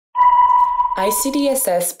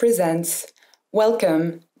ICDSS presents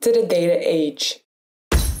Welcome to the Data Age.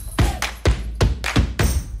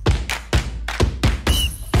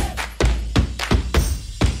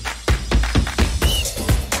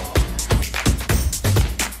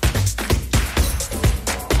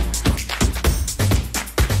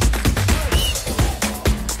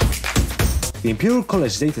 The Imperial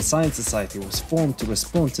College Data Science Society was formed to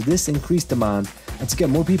respond to this increased demand and to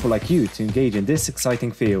get more people like you to engage in this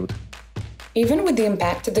exciting field. Even with the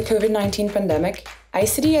impact of the COVID-19 pandemic,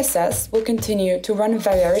 ICDSS will continue to run a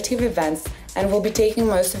variety of events and will be taking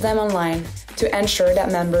most of them online to ensure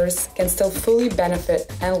that members can still fully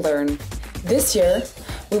benefit and learn. This year,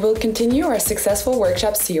 we will continue our successful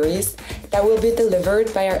workshop series that will be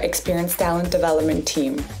delivered by our experienced talent development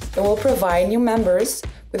team. It will provide new members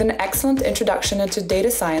with an excellent introduction into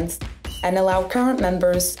data science and allow current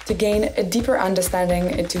members to gain a deeper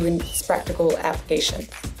understanding into its practical applications.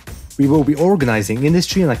 We will be organizing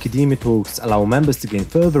industry and academia talks to allow members to gain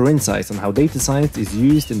further insights on how data science is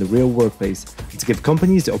used in the real workplace and to give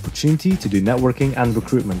companies the opportunity to do networking and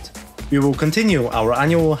recruitment. We will continue our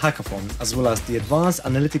annual hackathon as well as the advanced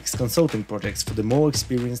analytics consulting projects for the more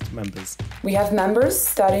experienced members. We have members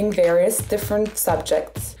studying various different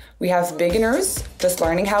subjects. We have beginners just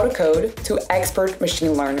learning how to code to expert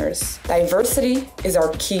machine learners. Diversity is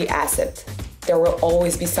our key asset. There will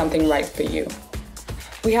always be something right for you.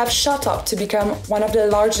 We have shot up to become one of the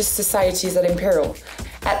largest societies at Imperial.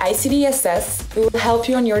 At ICDSS, we will help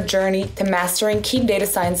you on your journey to mastering key data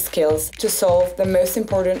science skills to solve the most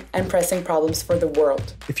important and pressing problems for the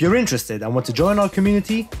world. If you're interested and want to join our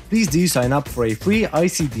community, please do sign up for a free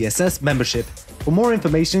ICDSS membership. For more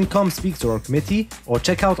information, come speak to our committee or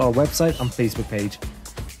check out our website and Facebook page.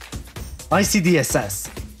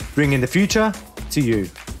 ICDSS, bringing the future to you.